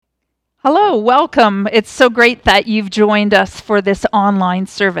Hello, welcome. It's so great that you've joined us for this online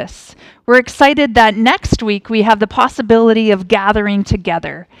service. We're excited that next week we have the possibility of gathering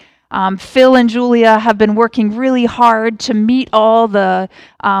together. Phil and Julia have been working really hard to meet all the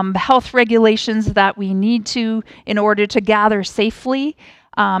health regulations that we need to in order to gather safely.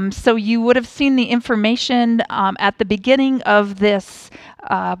 So you would have seen the information at the beginning of this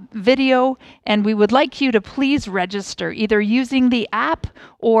video, and we would like you to please register, either using the app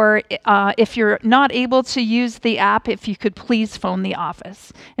or if you're not able to use the app, if you could please phone the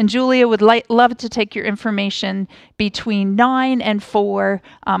office. And Julia would love to take your information between 9 and 4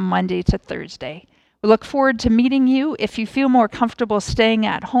 Monday to Thursday. We look forward to meeting you. If you feel more comfortable staying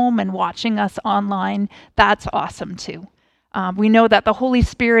at home and watching us online, that's awesome too. We know that the Holy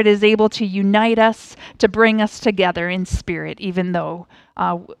Spirit is able to unite us, to bring us together in spirit, even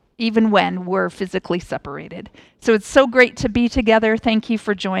when we're physically separated. So it's so great to be together. Thank you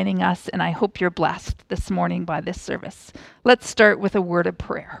for joining us, and I hope you're blessed this morning by this service. Let's start with a word of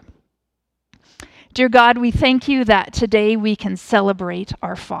prayer. Dear God, we thank you that today we can celebrate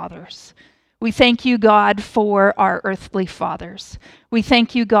our fathers. We thank you, God, for our earthly fathers. We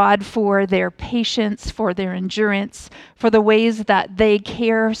thank you, God, for their patience, for their endurance, for the ways that they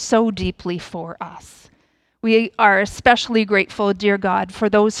care so deeply for us. We are especially grateful, dear God, for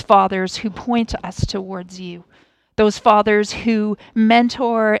those fathers who point us towards you, those fathers who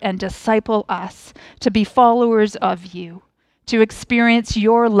mentor and disciple us to be followers of you, to experience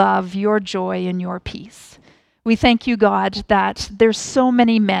your love, your joy, and your peace. We thank you, God, that there's so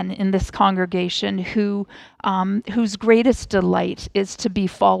many men in this congregation whose greatest delight is to be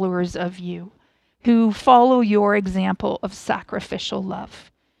followers of you, who follow your example of sacrificial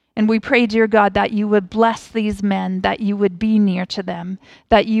love. And we pray, dear God, that you would bless these men, that you would be near to them,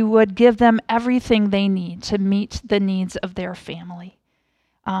 that you would give them everything they need to meet the needs of their family.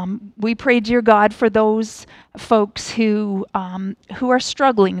 We pray, dear God, for those folks who are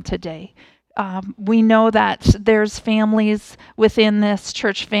struggling today. We know that there's families within this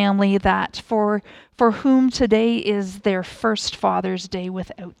church family that for whom today is their first Father's Day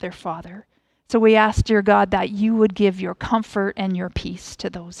without their father. So we ask, dear God, that you would give your comfort and your peace to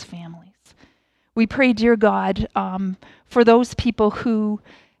those families. We pray, dear God, for those people who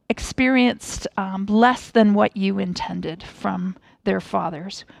experienced less than what you intended from their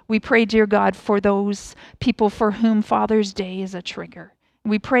fathers. We pray, dear God, for those people for whom Father's Day is a trigger.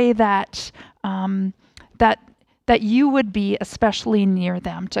 We pray that that you would be especially near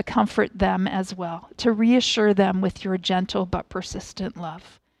them, to comfort them as well, to reassure them with your gentle but persistent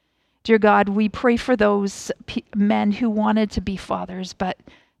love. Dear God, we pray for those men who wanted to be fathers, but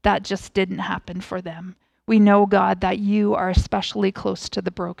that just didn't happen for them. We know, God, that you are especially close to the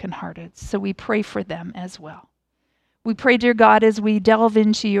brokenhearted, so we pray for them as well. We pray, dear God, as we delve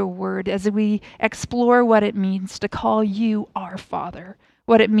into your word, as we explore what it means to call you our Father,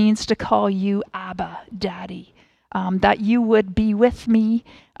 what it means to call you Abba, Daddy, that you would be with me,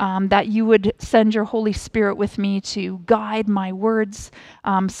 that you would send your Holy Spirit with me to guide my words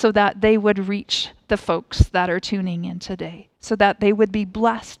so that they would reach the folks that are tuning in today, so that they would be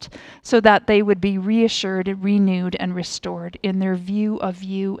blessed, so that they would be reassured, renewed, and restored in their view of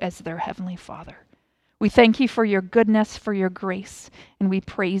you as their Heavenly Father. We thank you for your goodness, for your grace, and we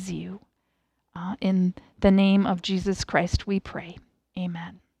praise you. In the name of Jesus Christ, we pray.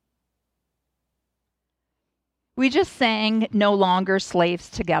 Amen. We just sang No Longer Slaves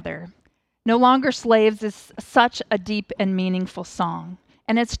together. No Longer Slaves is such a deep and meaningful song,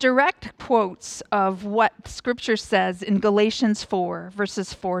 and it's direct quotes of what Scripture says in Galatians 4,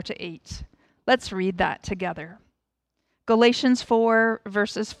 verses 4 to 8. Let's read that together. Galatians 4,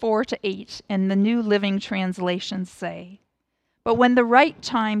 verses 4 to 8 in the New Living Translation say, "But when the right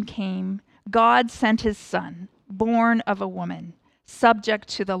time came, God sent his Son, born of a woman, subject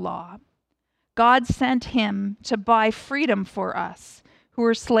to the law. God sent him to buy freedom for us who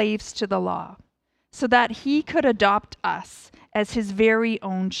were slaves to the law, so that he could adopt us as his very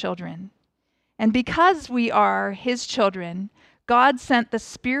own children. And because we are his children, God sent the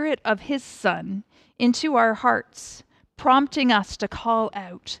Spirit of his Son into our hearts, prompting us to call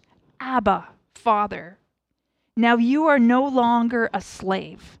out, 'Abba, Father.' Now you are no longer a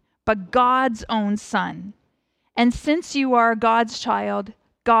slave, but God's own son. And since you are God's child,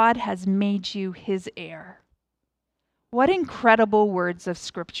 God has made you his heir." What incredible words of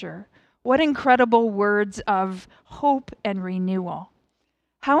Scripture. What incredible words of hope and renewal.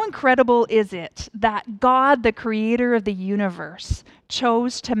 How incredible is it that God, the creator of the universe,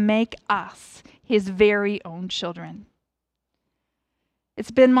 chose to make us his very own children? It's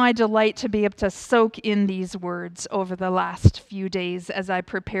been my delight to be able to soak in these words over the last few days as I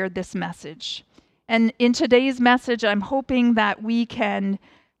prepared this message. And in today's message, I'm hoping that we can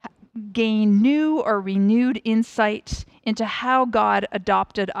gain new or renewed insight into how God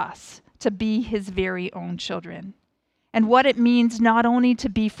adopted us to be his very own children, and what it means not only to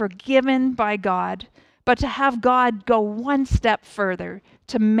be forgiven by God, but to have God go one step further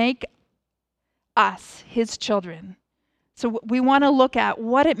to make us his children. So we want to look at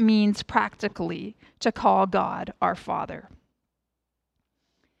what it means practically to call God our Father.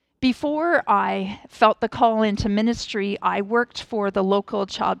 Before I felt the call into ministry, I worked for the local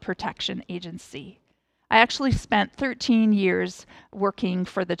child protection agency. I actually spent 13 years working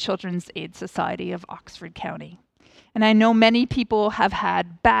for the Children's Aid Society of Oxford County. And I know many people have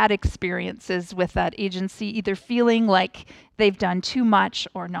had bad experiences with that agency, either feeling like they've done too much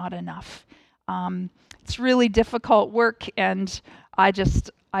or not enough. It's really difficult work, and I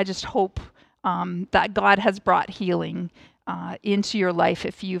just hope that God has brought healing into your life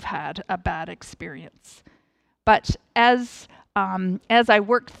if you've had a bad experience. But as I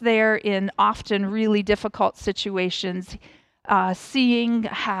worked there in often really difficult situations, seeing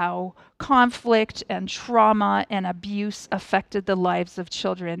how conflict and trauma and abuse affected the lives of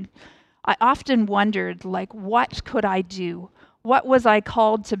children, I often wondered, what could I do? What was I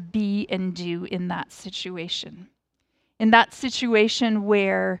called to be and do in that situation? In that situation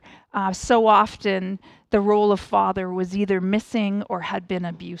where so often the role of father was either missing or had been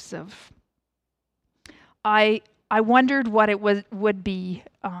abusive. I wondered what it would be,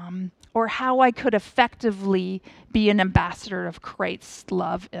 or how I could effectively be an ambassador of Christ's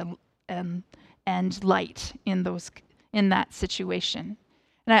love and light in that situation.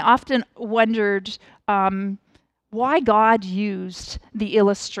 And I often wondered why God used the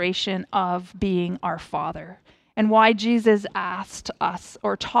illustration of being our Father, and why Jesus asked us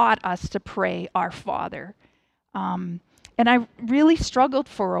or taught us to pray our Father. And I really struggled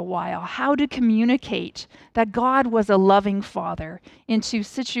for a while how to communicate that God was a loving Father into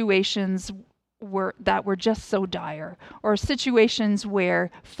situations that were just so dire, or situations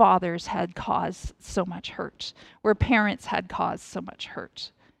where fathers had caused so much hurt, where parents had caused so much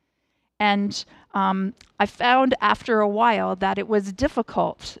hurt. And I found after a while that it was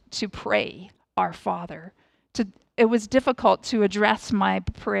difficult to pray our Father. It was difficult to address my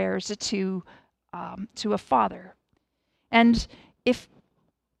prayers to a father. And if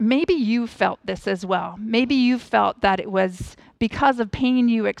maybe you felt this as well, maybe you felt that it was because of pain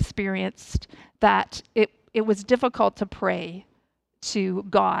you experienced that it was difficult to pray to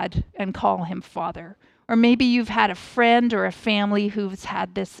God and call him Father. Or maybe you've had a friend or a family who's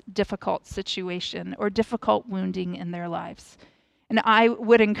had this difficult situation or difficult wounding in their lives. And I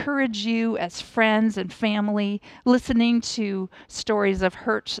would encourage you as friends and family listening to stories of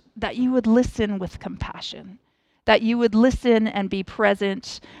hurt that you would listen with compassion, that you would listen and be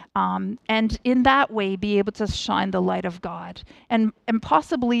present, and in that way be able to shine the light of God and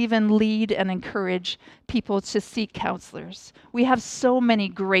possibly even lead and encourage people to seek counselors. We have so many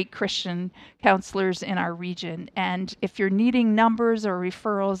great Christian counselors in our region, and if you're needing numbers or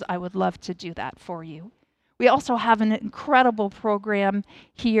referrals, I would love to do that for you. We also have an incredible program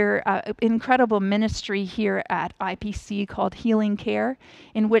here, incredible ministry here at IPC called Healing Care,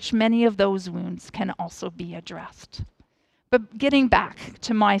 in which many of those wounds can also be addressed. But getting back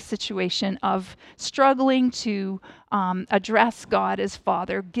to my situation of struggling to address God as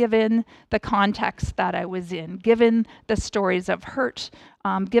Father, given the context that I was in, given the stories of hurt,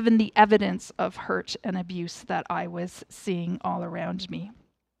 given the evidence of hurt and abuse that I was seeing all around me.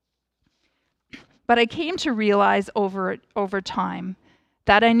 But I came to realize over time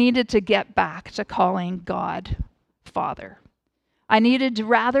that I needed to get back to calling God Father. I needed to,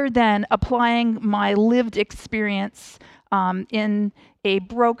 rather than applying my lived experience in a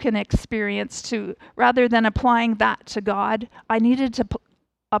broken experience, rather than applying that to God, I needed to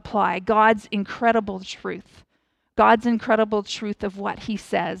apply God's incredible truth of what he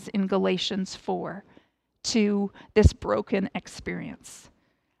says in Galatians 4 to this broken experience.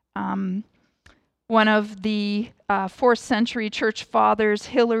 One of the 4th century church fathers,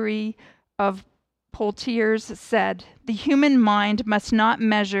 Hilary of Poitiers, said, "The human mind must not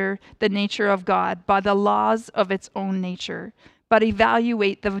measure the nature of God by the laws of its own nature, but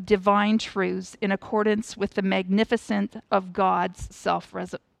evaluate the divine truths in accordance with the magnificence of God's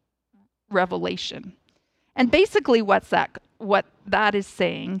self-revelation." And basically what that is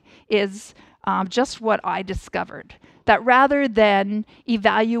saying is just what I discovered, that rather than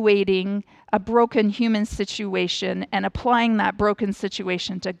evaluating a broken human situation and applying that broken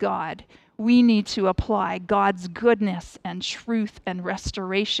situation to God, we need to apply God's goodness and truth and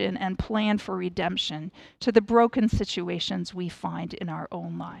restoration and plan for redemption to the broken situations we find in our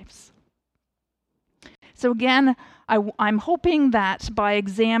own lives. So again, I'm hoping that by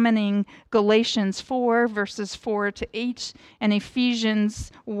examining Galatians 4, verses 4 to 8, and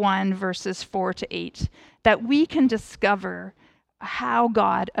Ephesians 1, verses 4 to 8, that we can discover how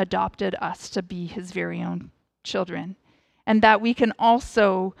God adopted us to be his very own children, and that we can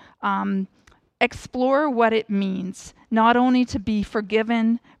also explore what it means not only to be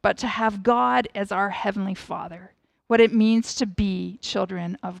forgiven, but to have God as our Heavenly Father, what it means to be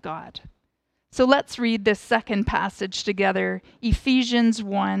children of God. So let's read this second passage together, Ephesians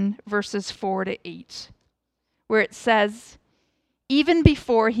 1, verses 4 to 8, where it says, "Even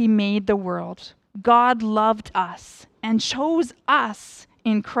before he made the world, God loved us and chose us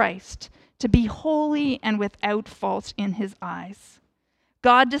in Christ to be holy and without fault in his eyes.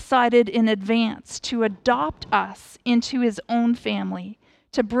 God decided in advance to adopt us into his own family,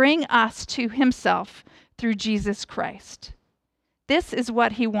 to bring us to himself through Jesus Christ. This is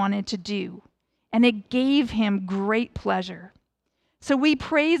what he wanted to do, and it gave him great pleasure. So we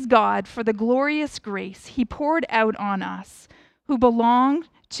praise God for the glorious grace he poured out on us who belong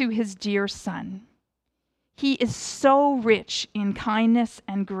to his dear Son. He is so rich in kindness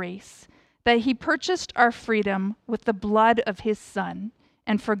and grace that he purchased our freedom with the blood of his Son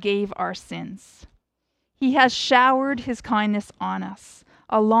and forgave our sins. He has showered his kindness on us,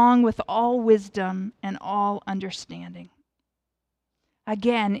 along with all wisdom and all understanding."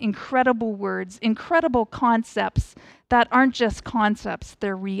 Again, incredible words, incredible concepts that aren't just concepts,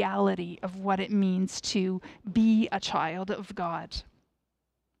 they're reality of what it means to be a child of God.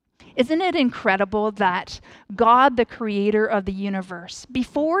 Isn't it incredible that God, the creator of the universe,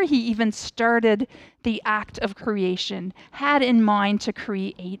 before he even started the act of creation, had in mind to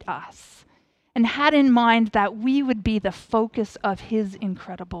create us and had in mind that we would be the focus of his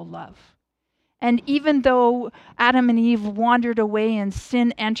incredible love? And even though Adam and Eve wandered away and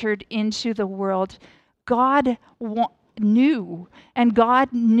sin entered into the world, God knew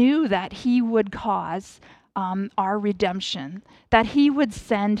that he would cause our redemption, that he would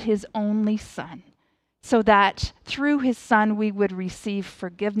send his only Son, so that through his Son we would receive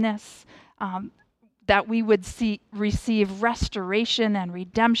forgiveness, that we would receive restoration and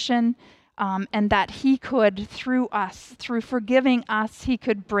redemption, and that he could, through us, through forgiving us, he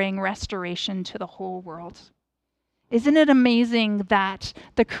could bring restoration to the whole world. Isn't it amazing that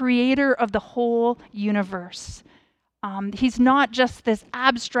the creator of the whole universe, he's not just this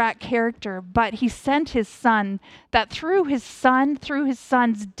abstract character, but he sent his Son, that through his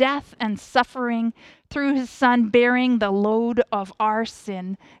Son's death and suffering, through his Son bearing the load of our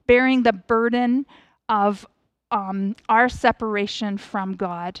sin, bearing the burden of our separation from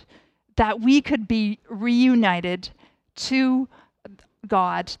God, that we could be reunited to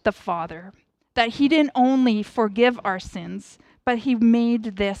God the Father. That he didn't only forgive our sins, but he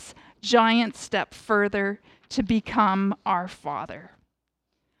made this giant step further to become our Father.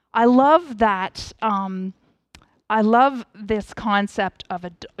 I love that. I love this concept of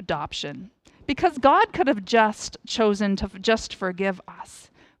adoption, because God could have just chosen to just forgive us,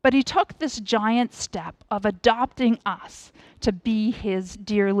 but he took this giant step of adopting us to be his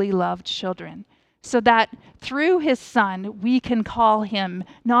dearly loved children, so that through his Son we can call him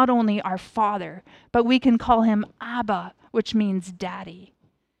not only our Father, but we can call him Abba, which means daddy.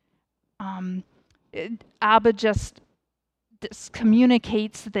 Abba just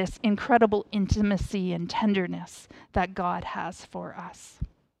communicates this incredible intimacy and tenderness that God has for us.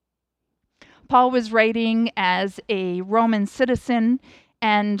 Paul was writing as a Roman citizen,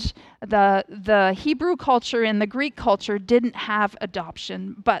 and the Hebrew culture and the Greek culture didn't have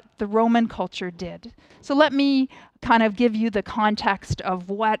adoption, but the Roman culture did. So let me kind of give you the context of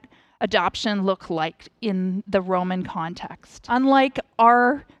what adoption looked like in the Roman context. Unlike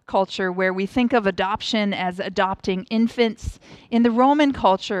our culture, where we think of adoption as adopting infants, in the Roman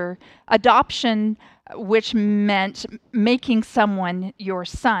culture, adoption, which meant making someone your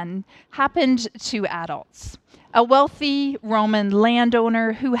son, happened to adults. A wealthy Roman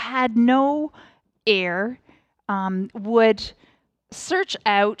landowner who had no heir would search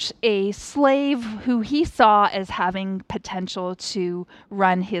out a slave who he saw as having potential to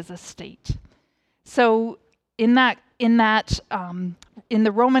run his estate. So in the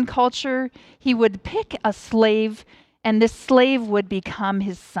Roman culture, he would pick a slave, and this slave would become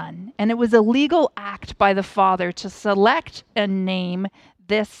his son. And it was a legal act by the father to select and name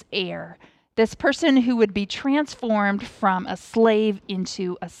this heir, this person who would be transformed from a slave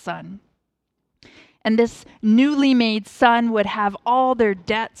into a son. And this newly made son would have all their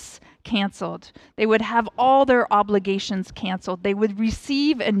debts canceled. They would have all their obligations canceled. They would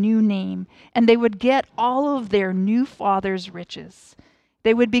receive a new name, and they would get all of their new father's riches.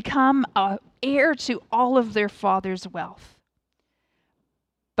 They would become an heir to all of their father's wealth.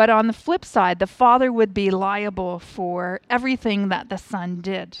 But on the flip side, the father would be liable for everything that the son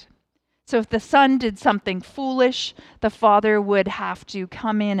did. So if the son did something foolish, the father would have to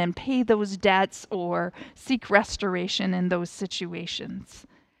come in and pay those debts or seek restoration in those situations.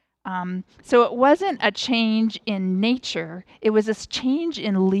 So it wasn't a change in nature, it was a change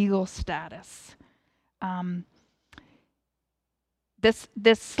in legal status.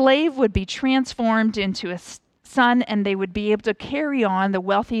 This slave would be transformed into a son, and they would be able to carry on the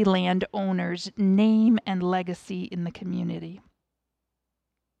wealthy landowner's name and legacy in the community.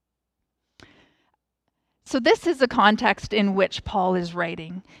 So this is the context in which Paul is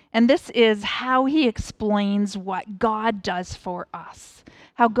writing, and this is how he explains what God does for us.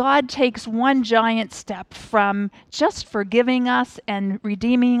 How God takes one giant step from just forgiving us and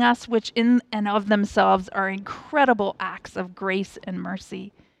redeeming us, which in and of themselves are incredible acts of grace and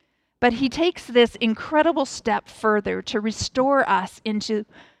mercy. But he takes this incredible step further to restore us into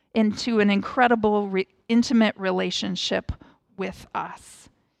an incredible intimate relationship with us.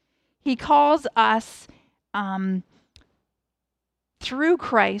 He calls us through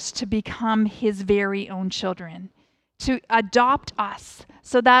Christ to become his very own children, to adopt us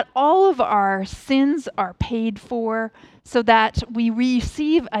so that all of our sins are paid for, so that we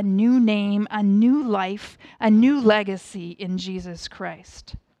receive a new name, a new life, a new legacy in Jesus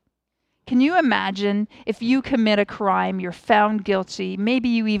Christ. Can you imagine if you commit a crime, you're found guilty, maybe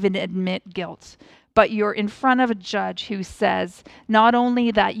you even admit guilt, but you're in front of a judge who says not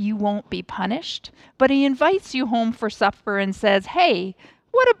only that you won't be punished, but he invites you home for supper and says, hey,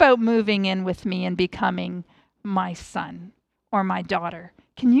 what about moving in with me and becoming my son or my daughter?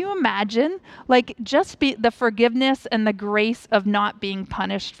 Can you imagine? Just the forgiveness and the grace of not being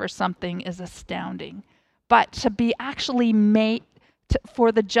punished for something is astounding. But to be actually made,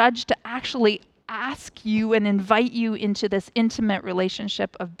 for the judge to actually ask you and invite you into this intimate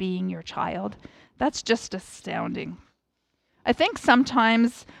relationship of being your child, that's just astounding. I think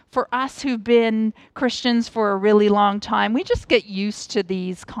sometimes for us who've been Christians for a really long time, we just get used to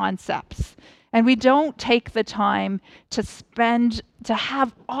these concepts. And we don't take the time to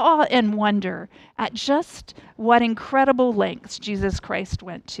have awe and wonder at just what incredible lengths Jesus Christ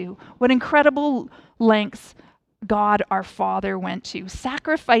went to, what incredible lengths God our Father went to,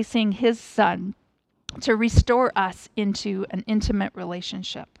 sacrificing his Son to restore us into an intimate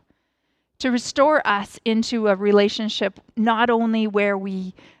relationship, to restore us into a relationship not only where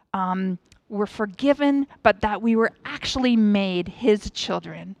we were forgiven, but that we were actually made his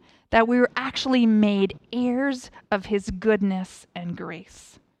children, that we were actually made heirs of his goodness and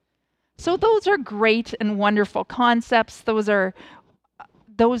grace. So those are great and wonderful concepts.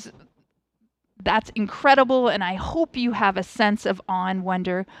 That's incredible, and I hope you have a sense of awe and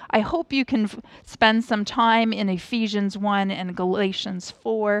wonder. I hope you can spend some time in Ephesians 1 and Galatians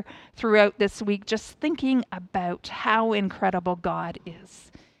 4 throughout this week just thinking about how incredible God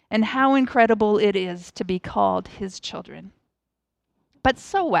is and how incredible it is to be called his children. But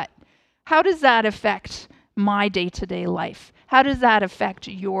so what? How does that affect my day-to-day life? How does that affect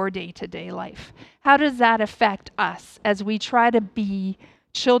your day-to-day life? How does that affect us as we try to be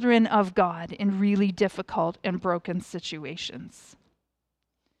children of God in really difficult and broken situations?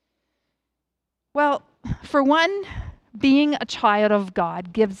 Well, for one, being a child of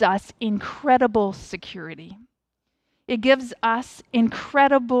God gives us incredible security. It gives us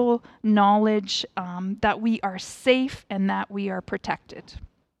incredible knowledge that we are safe and that we are protected.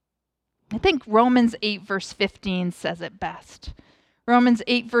 I think Romans 8 verse 15 says it best. Romans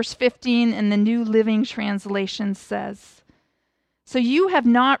 8 verse 15 in the New Living Translation says, "So you have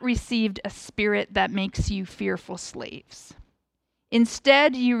not received a spirit that makes you fearful slaves.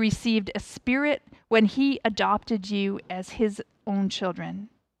 Instead, you received a spirit when he adopted you as his own children.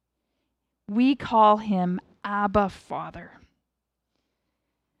 We call him Abba, Father."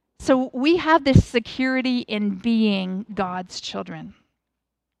 So we have this security in being God's children.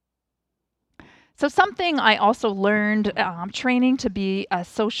 So something I also learned training to be a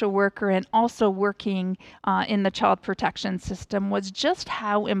social worker and also working in the child protection system was just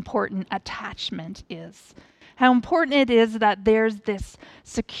how important attachment is. How important it is that there's this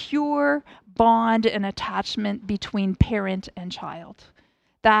secure bond and attachment between parent and child.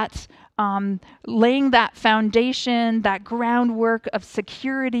 That laying that foundation, that groundwork of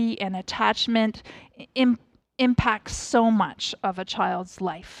security and attachment impacts so much of a child's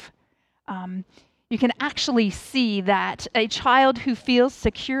life. You can actually see that a child who feels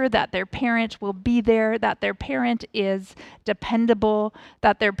secure that their parent will be there, that their parent is dependable,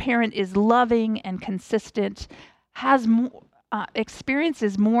 that their parent is loving and consistent,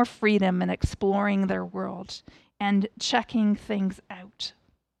 experiences more freedom in exploring their world and checking things out.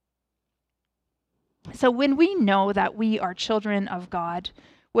 So when we know that we are children of God,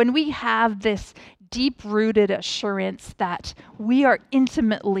 when we have this deep-rooted assurance that we are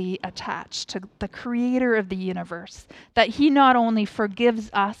intimately attached to the creator of the universe, that he not only forgives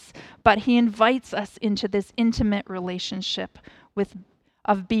us, but he invites us into this intimate relationship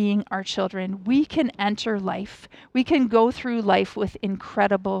of being our children, we can enter life. We can go through life with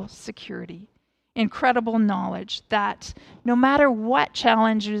incredible security, incredible knowledge that no matter what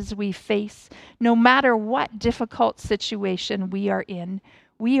challenges we face, no matter what difficult situation we are in,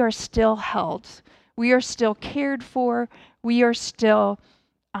 we are still held. We are still cared for. We are still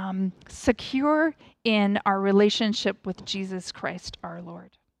secure in our relationship with Jesus Christ our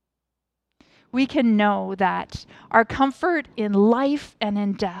Lord. We can know that our comfort in life and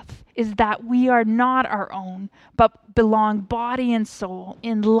in death is that we are not our own, but belong body and soul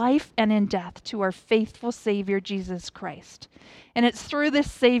in life and in death to our faithful Savior, Jesus Christ. And it's through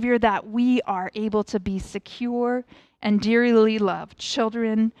this Savior that we are able to be secure and dearly loved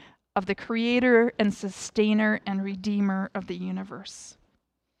children of the Creator and Sustainer and Redeemer of the universe.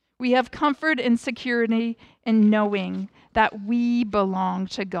 We have comfort and security in knowing that we belong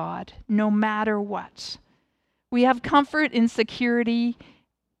to God, no matter what. We have comfort and security,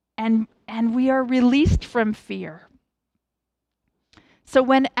 and we are released from fear. So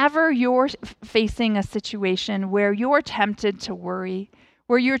whenever you're facing a situation where you're tempted to worry,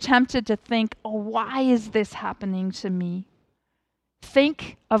 where you're tempted to think, oh, why is this happening to me?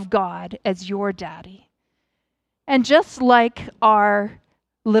 Think of God as your daddy. And just like our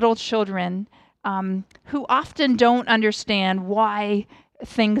little children who often don't understand why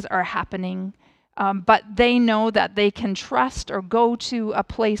things are happening, but they know that they can trust or go to a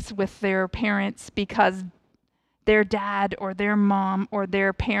place with their parents because their dad or their mom or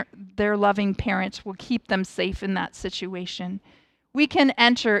their loving parents will keep them safe in that situation. We can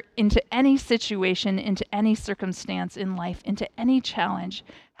enter into any situation, into any circumstance in life, into any challenge,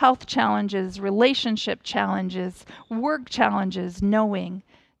 health challenges, relationship challenges, work challenges, knowing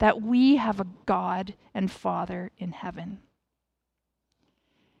that we have a God and Father in heaven.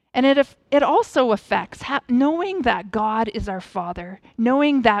 And it also affects knowing that God is our Father,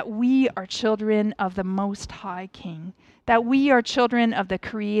 knowing that we are children of the Most High King, that we are children of the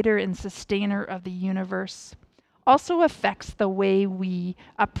Creator and Sustainer of the universe, also affects the way we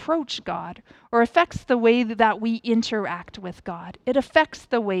approach God, or affects the way that we interact with God. It affects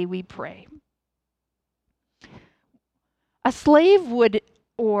the way we pray. A slave would,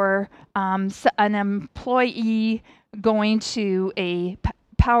 or an employee going to a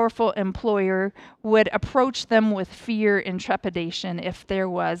powerful employer would approach them with fear and trepidation if there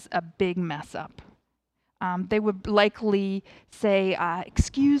was a big mess up. They would likely say,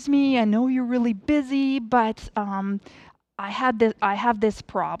 excuse me, I know you're really busy, but I have this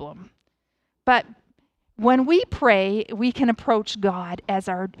problem. But when we pray, we can approach God as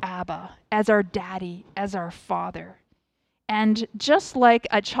our Abba, as our daddy, as our Father. And just like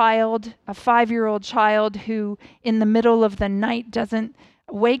a child, a 5-year-old child who in the middle of the night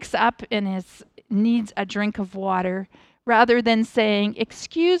wakes up and needs a drink of water, rather than saying,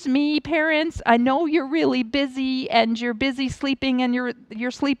 excuse me, parents, I know you're really busy and you're busy sleeping and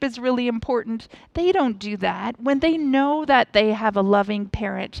your sleep is really important. They don't do that. When they know that they have a loving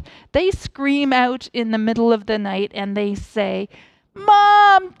parent, they scream out in the middle of the night and they say,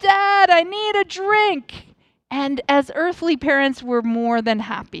 Mom, Dad, I need a drink. And as earthly parents, we're more than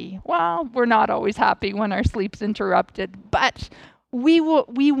happy. Well, we're not always happy when our sleep's interrupted, but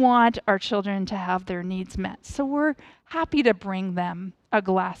we want our children to have their needs met. So we're happy to bring them a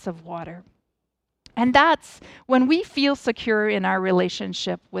glass of water. And that's when we feel secure in our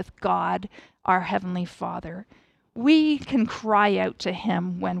relationship with God, our Heavenly Father. We can cry out to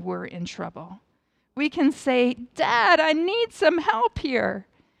Him when we're in trouble. We can say, Dad, I need some help here.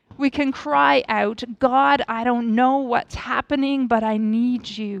 We can cry out, God, I don't know what's happening, but I need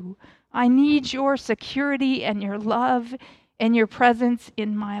you. I need your security and your love and your presence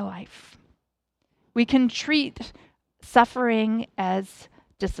in my life. We can treat suffering as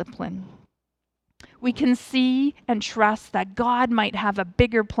discipline. We can see and trust that God might have a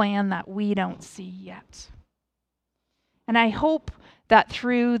bigger plan that we don't see yet. And I hope that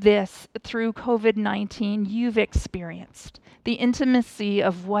through COVID-19, you've experienced the intimacy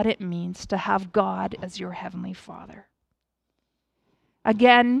of what it means to have God as your Heavenly Father.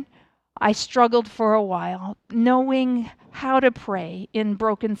 Again, I struggled for a while knowing how to pray in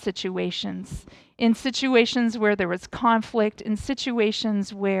broken situations, in situations where there was conflict, in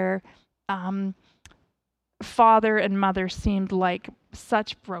situations where father and mother seemed like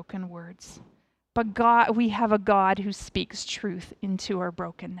such broken words. But God, we have a God who speaks truth into our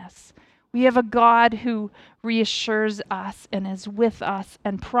brokenness. We have a God who reassures us and is with us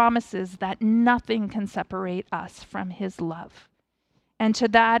and promises that nothing can separate us from his love. And to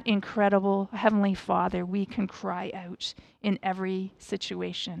that incredible Heavenly Father, we can cry out in every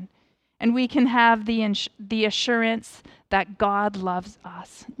situation. And we can have the assurance that God loves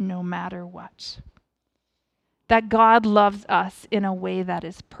us no matter what. That God loves us in a way that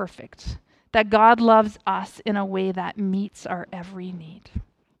is perfect. That God loves us in a way that meets our every need.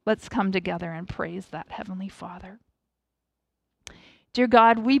 Let's come together and praise that Heavenly Father. Dear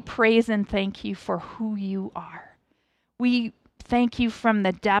God, we praise and thank you for who you are. We thank you from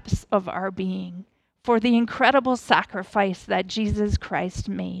the depths of our being for the incredible sacrifice that Jesus Christ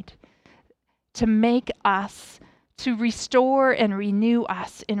made to make us, to restore and renew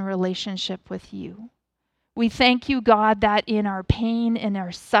us in relationship with you. We thank you, God, that in our pain, in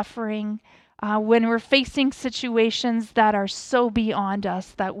our suffering, when we're facing situations that are so beyond us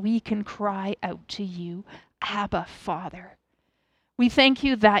that we can cry out to you, Abba, Father. We thank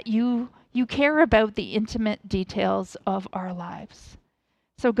you that you care about the intimate details of our lives.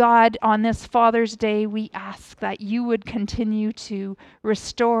 So God, on this Father's Day, we ask that you would continue to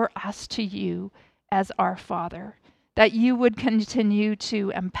restore us to you as our Father, that you would continue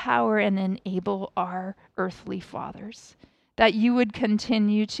to empower and enable our earthly fathers, that you would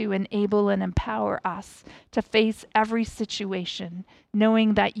continue to enable and empower us to face every situation,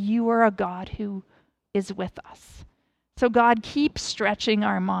 knowing that you are a God who is with us. So God, keep stretching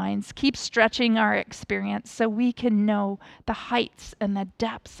our minds, keep stretching our experience so we can know the heights and the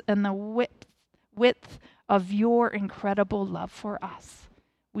depths and the width of your incredible love for us.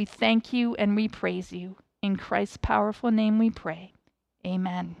 We thank you and we praise you. In Christ's powerful name we pray.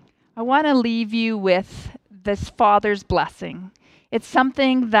 Amen. I want to leave you with this Father's blessing. It's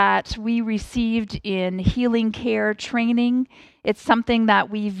something that we received in healing care training. It's something that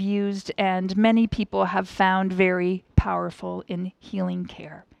we've used and many people have found very powerful in healing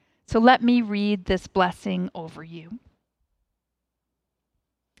care. So let me read this blessing over you.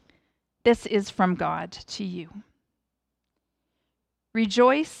 This is from God to you.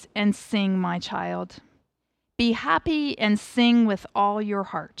 Rejoice and sing, my child. Be happy and sing with all your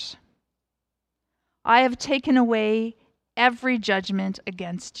heart. I have taken away every judgment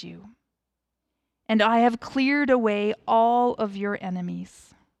against you, and I have cleared away all of your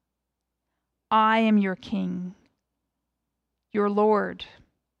enemies. I am your King, your Lord.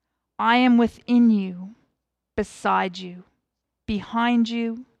 I am within you, beside you, behind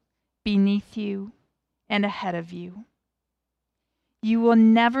you, beneath you, and ahead of you. You will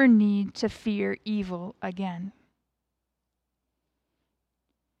never need to fear evil again.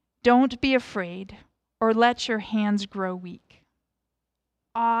 Don't be afraid or let your hands grow weak.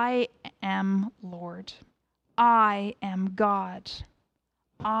 I am Lord. I am God.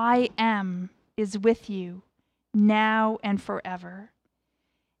 I am is with you now and forever.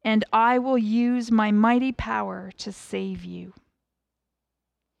 And I will use my mighty power to save you.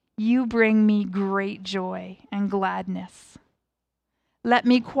 You bring me great joy and gladness. Let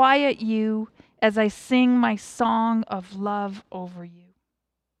me quiet you as I sing my song of love over you.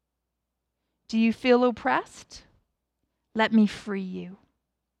 Do you feel oppressed? Let me free you.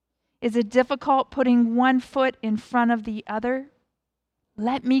 Is it difficult putting one foot in front of the other?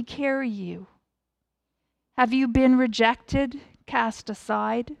 Let me carry you. Have you been rejected, cast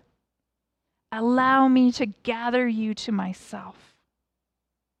aside? Allow me to gather you to myself.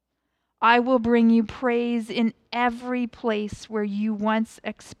 I will bring you praise in every place where you once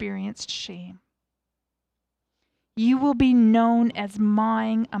experienced shame. You will be known as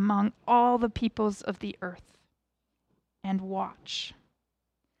mine among all the peoples of the earth. And watch.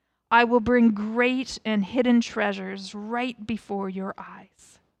 I will bring great and hidden treasures right before your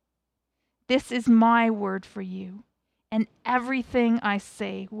eyes. This is my word for you, and everything I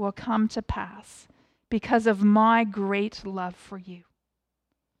say will come to pass because of my great love for you.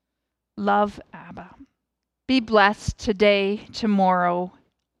 Love, Abba. Be blessed today, tomorrow,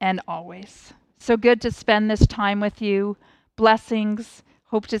 and always. So good to spend this time with you. Blessings.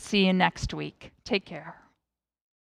 Hope to see you next week. Take care.